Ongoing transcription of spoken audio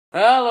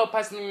Hello,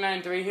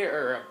 Pice93 here,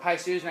 or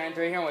Pice93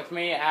 here, and with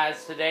me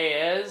as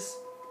today is...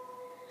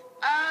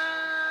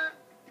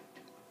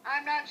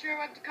 I'm not sure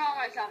what to call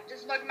myself.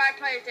 Just look at my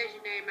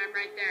PlayStation name, I'm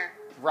right there.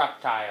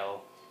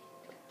 Reptile,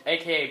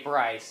 aka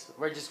Bryce.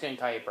 We're just gonna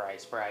call you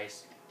Bryce.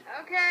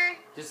 Okay.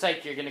 Just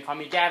like you're gonna call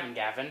me Gavin.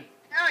 No,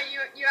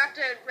 you have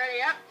to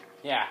ready up?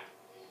 Yeah.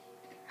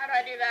 How do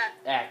I do that?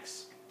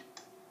 X.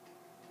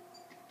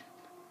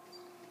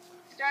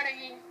 Starting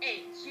in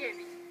 8,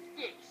 7,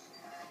 6,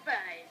 5,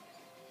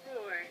 4,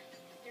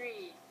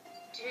 3,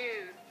 2,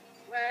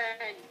 1,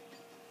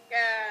 go,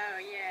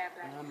 yeah,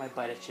 bye. My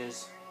butt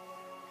itches.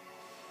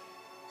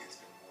 It's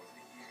been more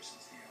than a year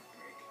since the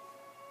outbreak.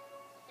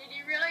 Did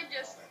you really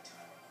just, All that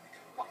time I've only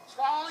come across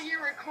while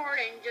you're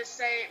recording, just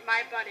say,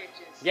 my butt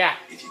itches? Yeah,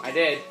 If you I get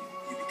did. them,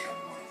 you become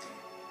one of them.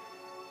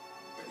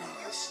 But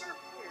not us.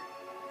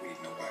 We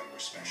didn't know why we were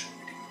special.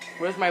 We didn't care.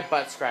 Where's my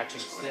butt scratching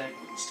Just stick? like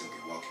we wouldn't still be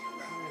walking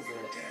around Where if we is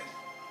were it? dead.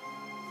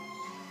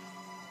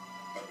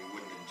 But we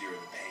wouldn't endure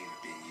the pain of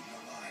being eaten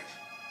alive.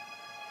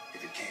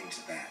 If it came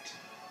to that,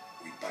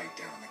 we'd bite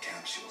down the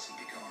capsules and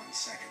be gone in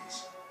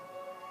seconds.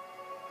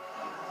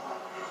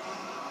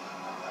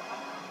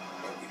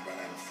 But we'd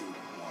run out of food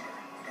and water,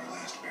 and our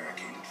last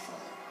barricade had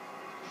fallen.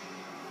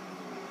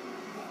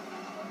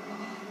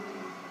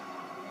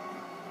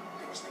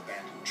 There was an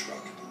abandoned truck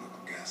at the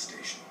local gas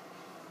station.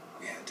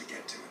 We had to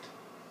get to it.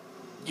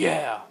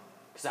 Yeah,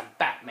 because I'm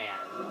Batman.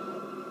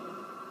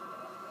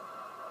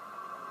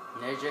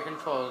 And there's your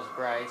controls,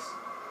 Bryce.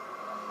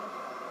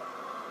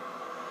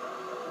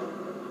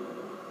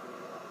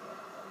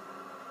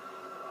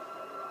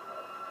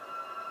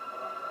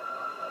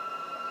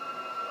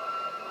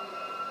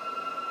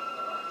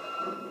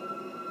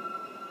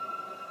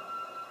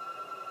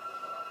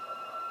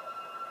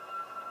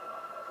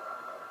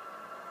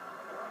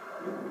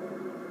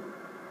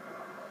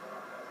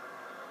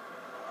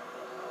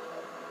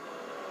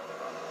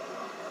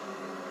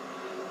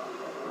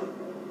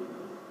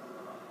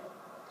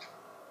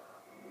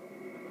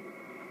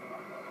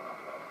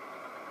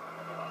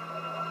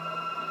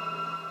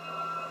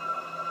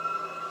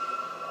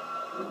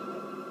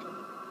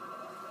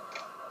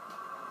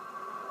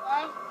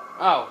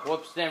 Oh,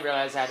 whoops, didn't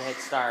realize I had to hit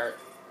start.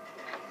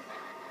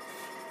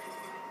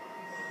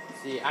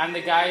 See, I'm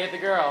the guy, you're the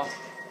girl.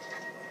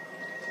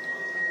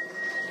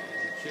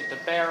 And shoot the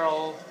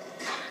barrel.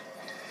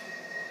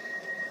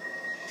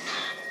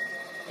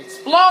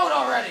 Explode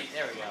already!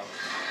 There we go.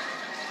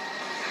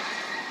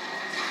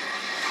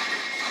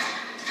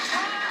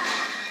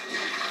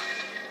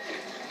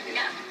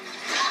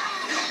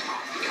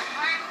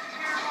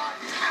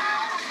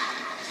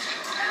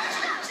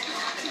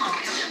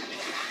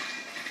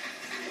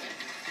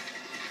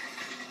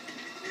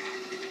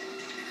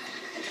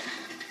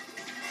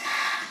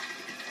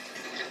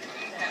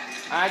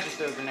 I just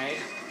threw a grenade.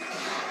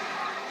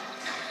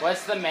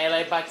 What's the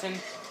melee button?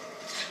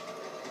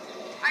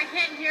 I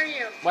can't hear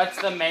you.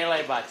 What's the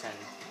melee button?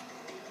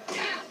 The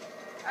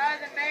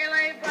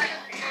melee button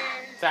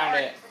is... Found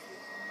it.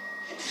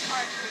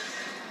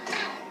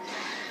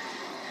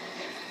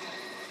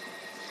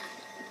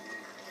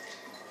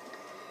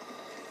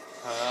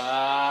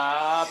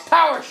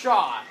 Power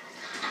shot!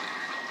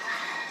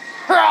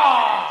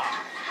 Hurrah!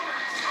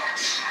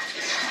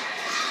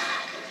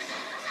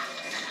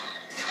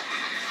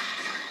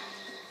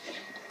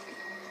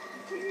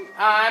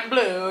 I'm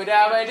blue,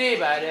 da dee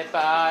ba dee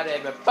ba dee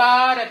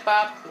ba dee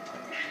ba.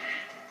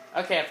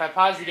 Okay, if I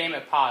pause the game,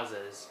 it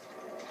pauses.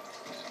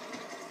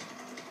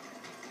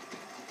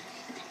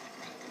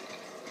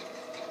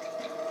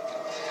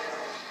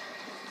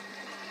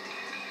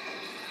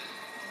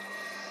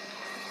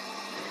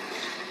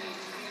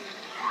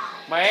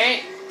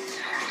 Wait.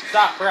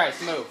 Stop,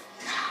 Bryce, move.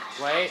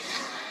 Wait.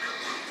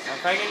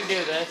 If I can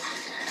do this.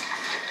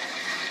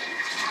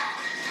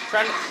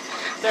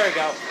 There we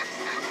go.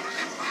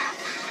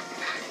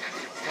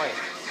 Wait.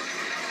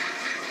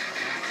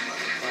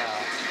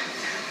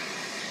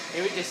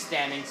 Maybe just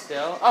standing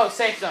still. Oh,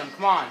 safe zone,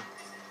 come on.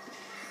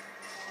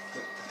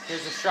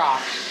 Here's a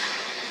shop.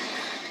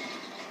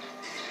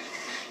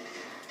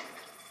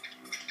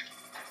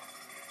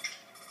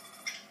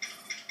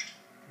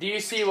 Do you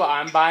see what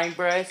I'm buying,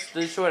 Bryce? Do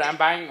you see what I'm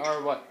buying,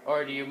 or what?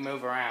 Or do you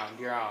move around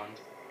your own?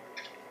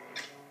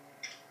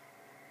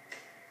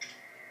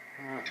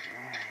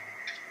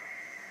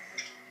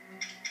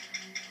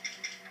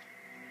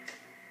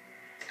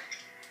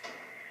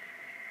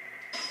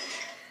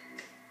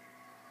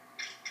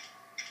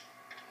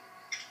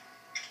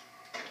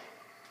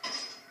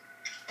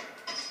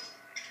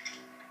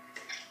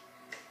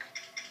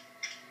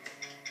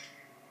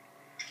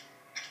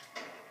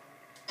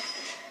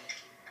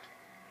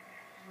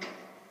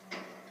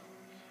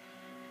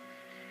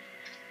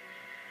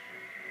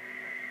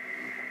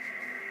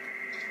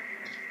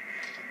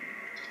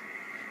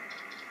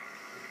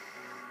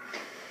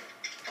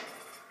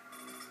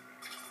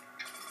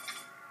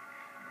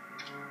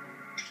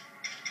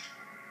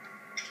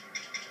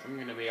 I'm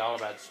gonna be all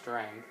about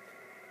strength.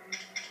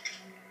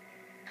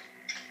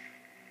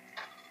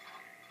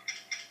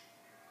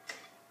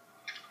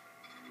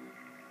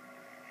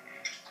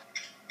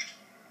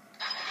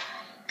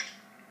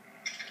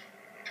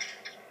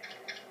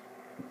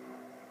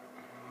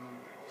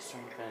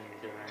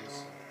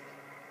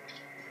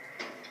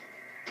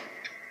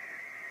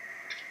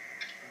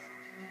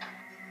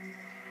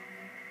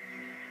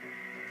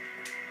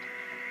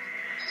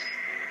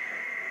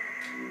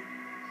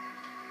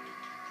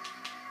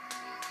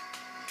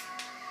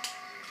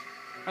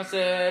 I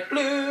said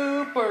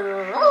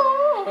blooper,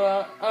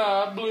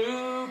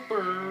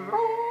 blooper,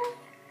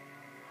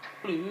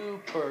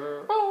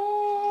 blooper,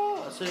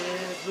 I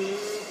said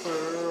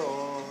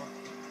blooper.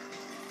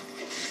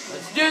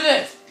 Let's do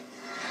this.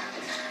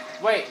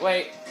 Wait.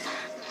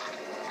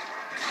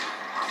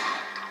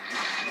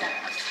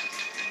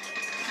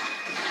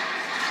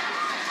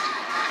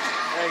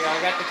 There you go,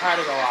 I got the car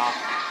to go off.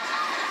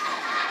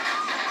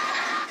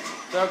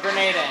 Throw a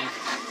grenade in.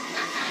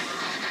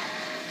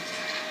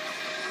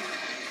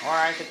 Or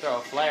I could throw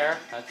a flare,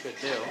 that's good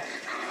too.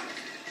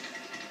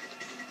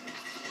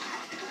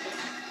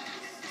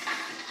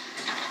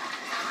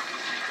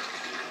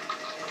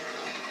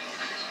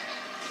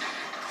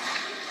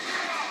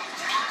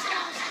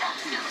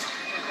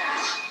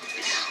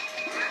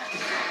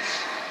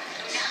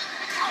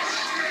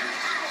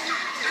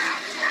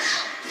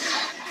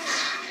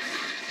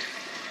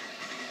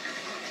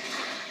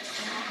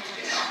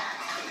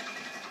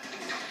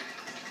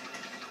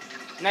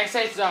 Next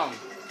safe zone.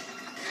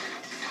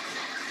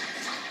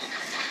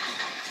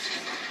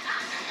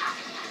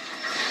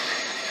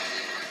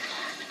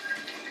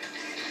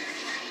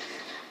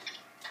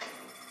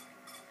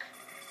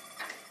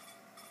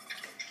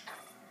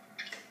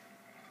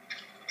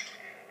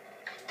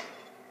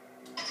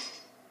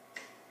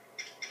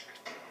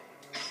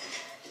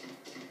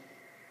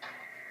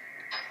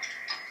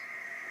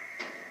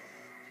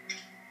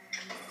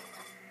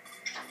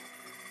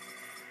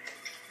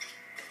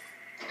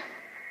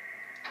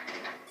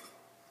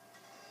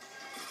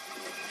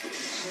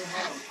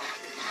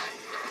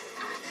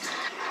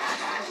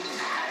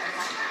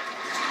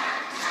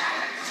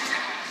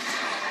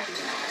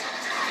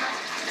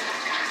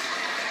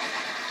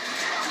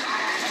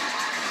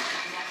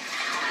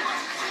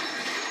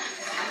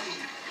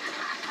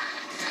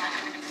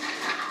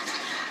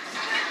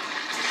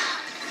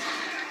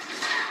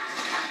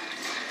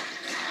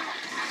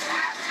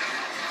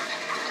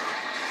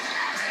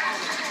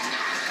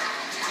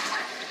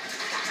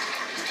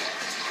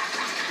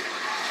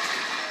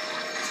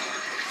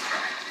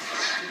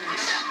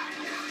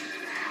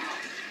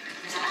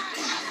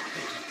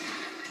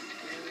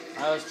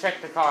 Let's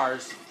check the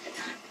cars.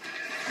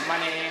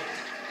 Money.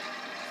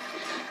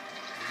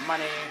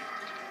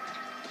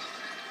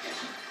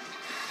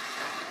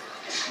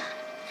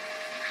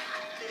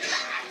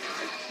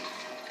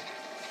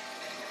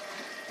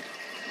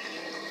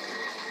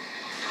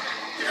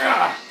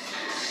 Ugh.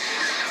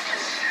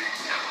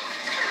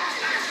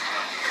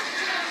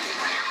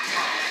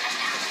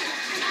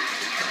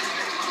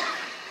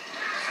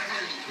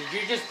 Did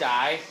you just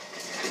die?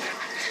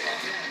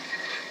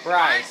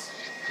 Bryce,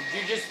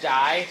 did you just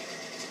die?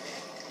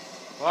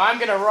 Well, I'm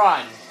gonna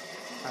run.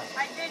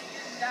 I did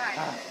just die.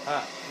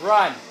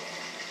 Run.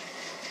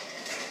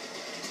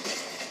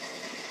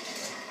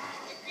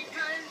 It's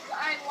because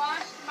I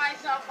lost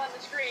myself on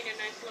the screen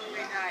and I slowly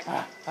died.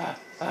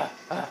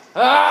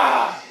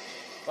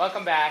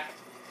 Welcome back.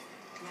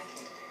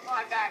 Oh,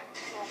 I'm back.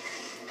 Cool.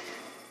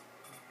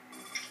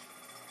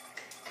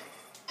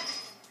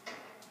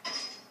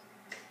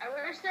 I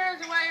wish there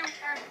was a way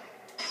where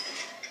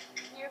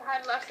you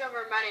had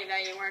leftover money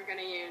that you weren't going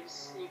to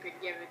use. You could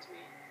give it to me.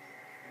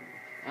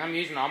 I'm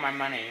using all my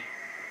money.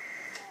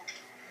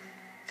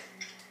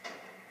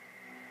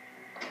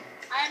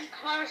 I'm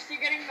close to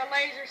getting the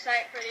laser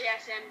sight for the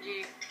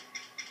SMG.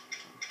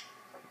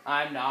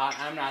 I'm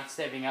not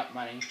saving up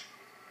money.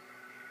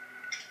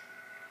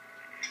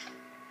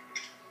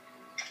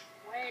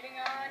 Waiting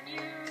on you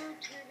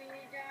to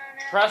be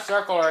done. Press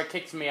circle or it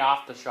kicks me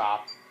off the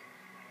shop.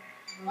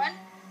 What?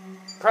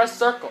 Press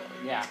circle,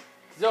 yeah.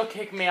 It'll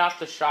kick me off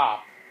the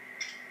shop.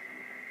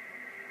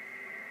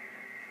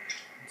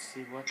 Let's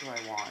see, what do I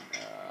want?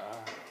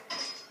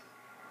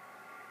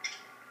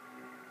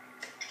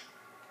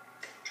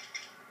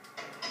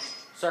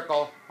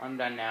 Circle. I'm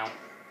done now.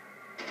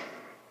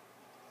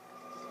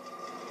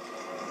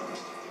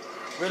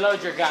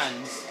 Reload your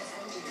guns.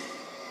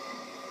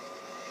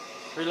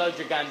 Reload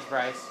your guns,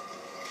 Bryce.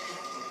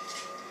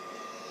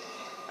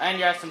 And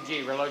your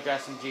SMG. Reload your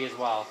SMG as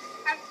well.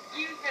 I haven't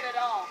used it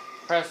at all.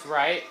 Press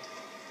right.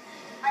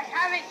 I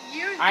haven't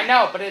used it. I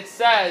know, but it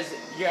says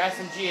your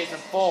SMG isn't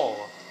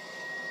full.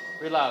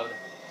 Reload.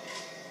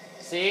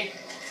 See?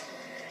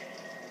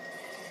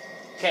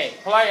 Okay,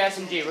 pull out your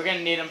SMG. We're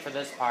gonna need them for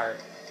this part.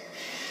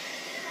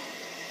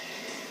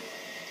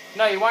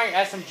 No, you want your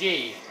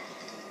SMG.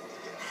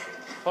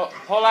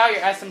 Pull out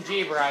your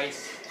SMG,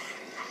 Bryce.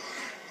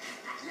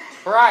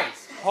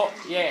 Bryce,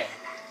 yeah.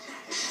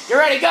 Get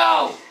ready,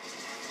 go!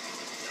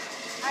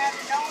 I have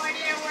no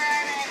idea where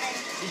I'm aiming.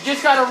 You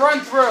just gotta run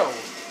through.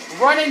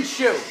 Run and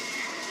shoot.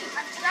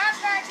 I'm not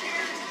back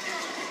here.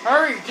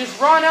 Hurry, just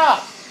run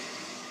up.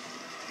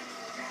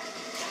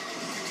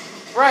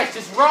 Bryce,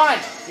 just run.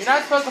 You're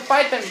not supposed to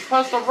fight them, you're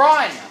supposed to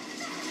run.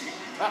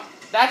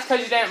 That's because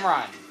you didn't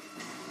run.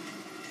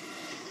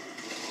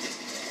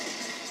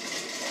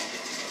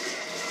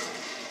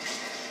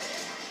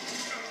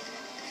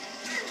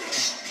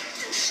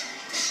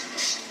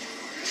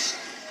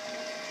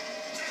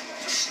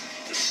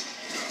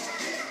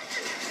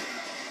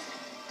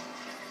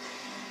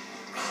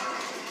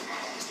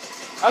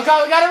 Oh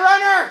god, we got a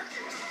runner!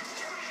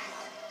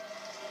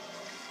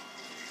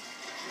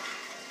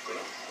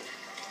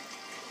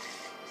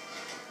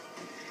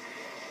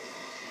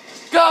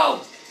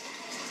 Go!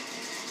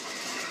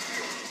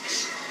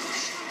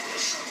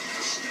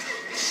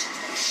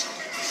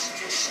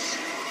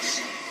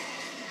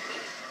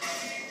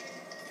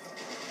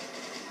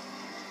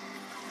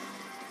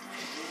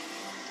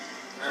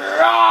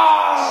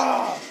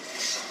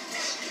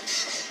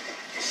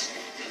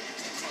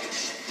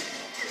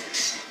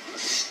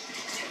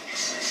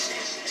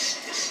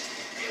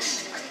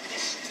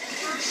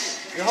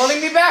 You're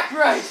holding me back,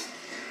 Bryce!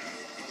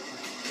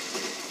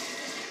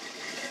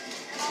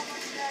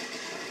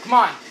 Come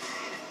on.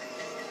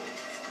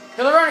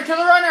 Kill the runner, kill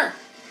the runner!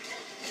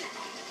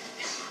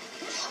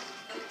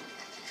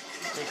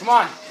 Okay, come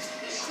on.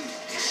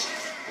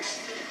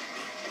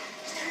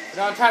 We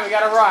don't have time, we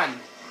gotta run.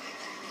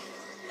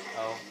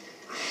 Oh.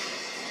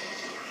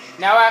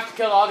 Now I have to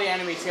kill all the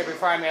enemies here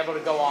before I'm able to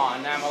go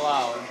on. Now I'm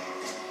alone.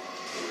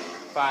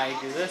 If I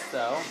do this,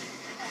 though.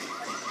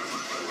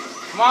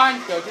 Come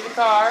on, go to the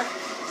car.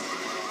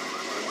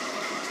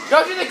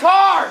 Go to the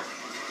car!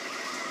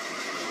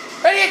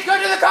 Idiots, go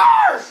to the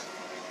car!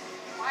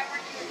 Why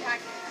weren't you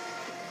attacking them?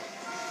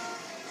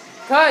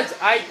 Because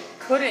I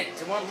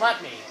couldn't. It won't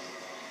let me.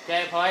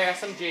 Okay, play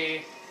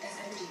SMG.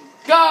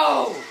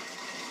 Go!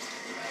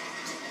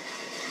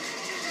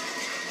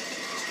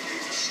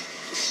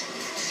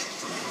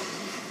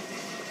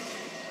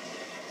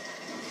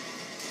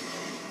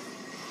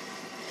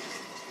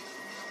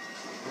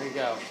 There we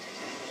go.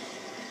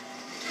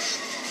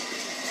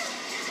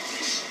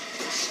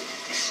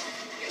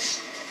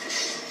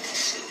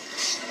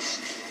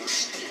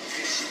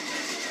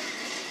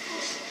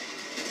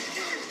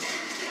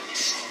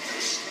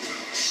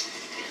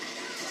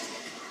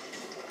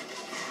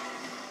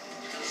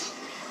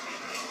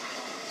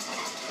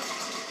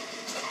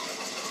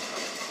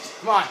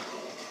 Come on.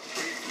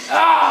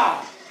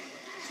 Ah!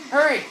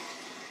 Hurry!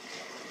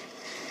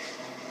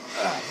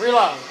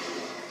 Reload.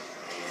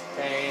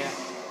 Okay.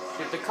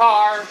 Shoot the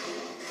car.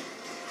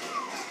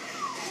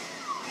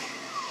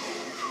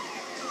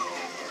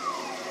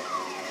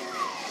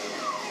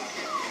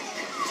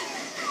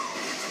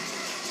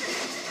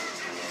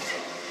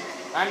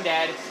 I'm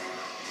dead.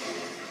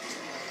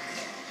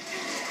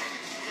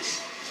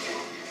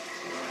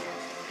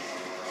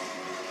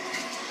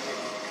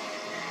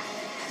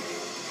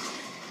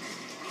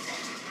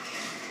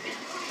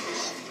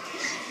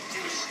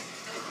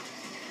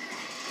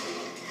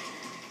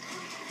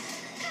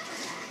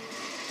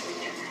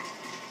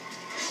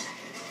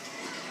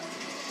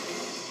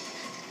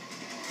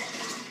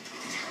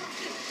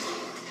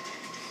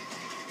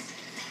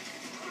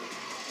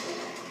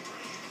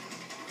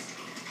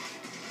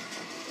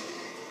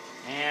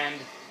 And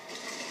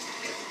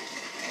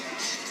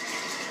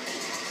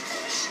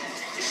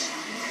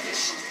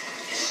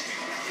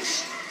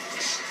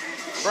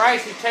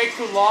Bryce, you take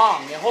too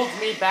long. It holds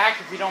me back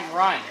if you don't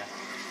run.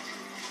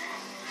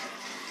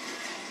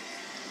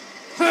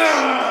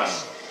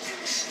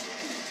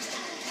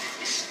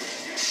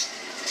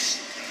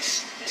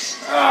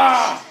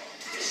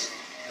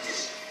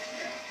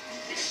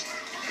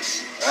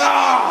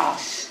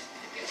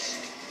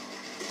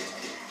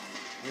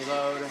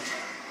 Reload.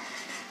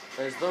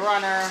 There's the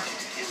runner.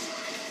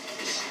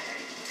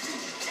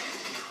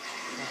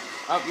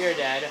 Oh, you're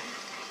dead.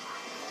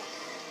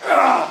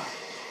 Are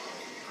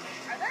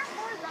there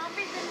more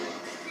zombies in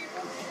this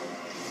people?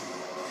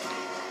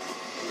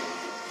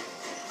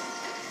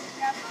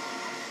 Yep.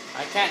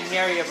 I can't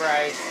hear you,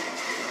 Bryce.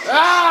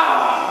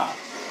 Ah!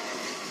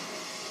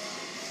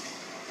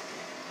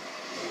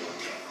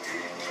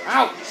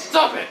 Ow!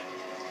 Stop it!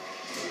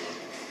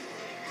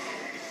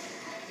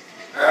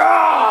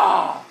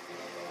 Ah!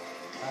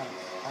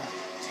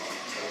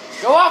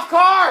 Go off,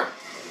 car!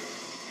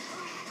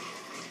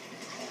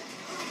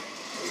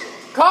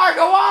 Car,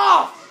 go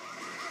off!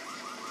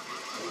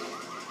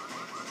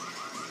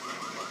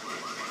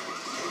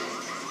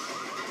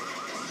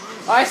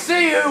 I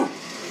see you!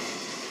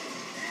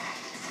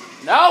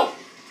 No!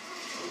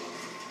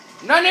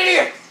 I'm not an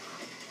idiot!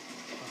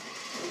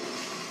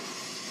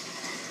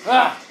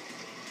 Ah.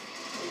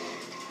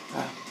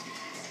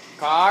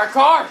 Car,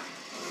 car!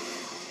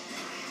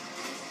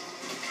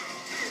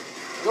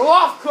 Go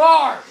off,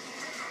 car!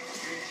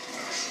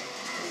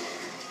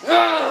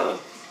 Ugh.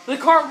 The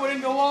car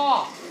wouldn't go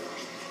off.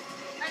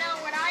 I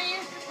know, when I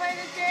used to play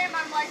this game,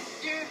 I'm like,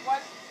 dude,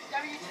 what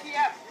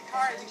WTF? The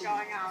car isn't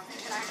going out.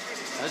 Can I actually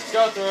do Let's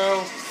go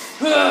through.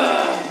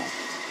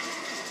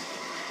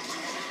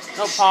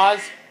 No,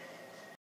 pause.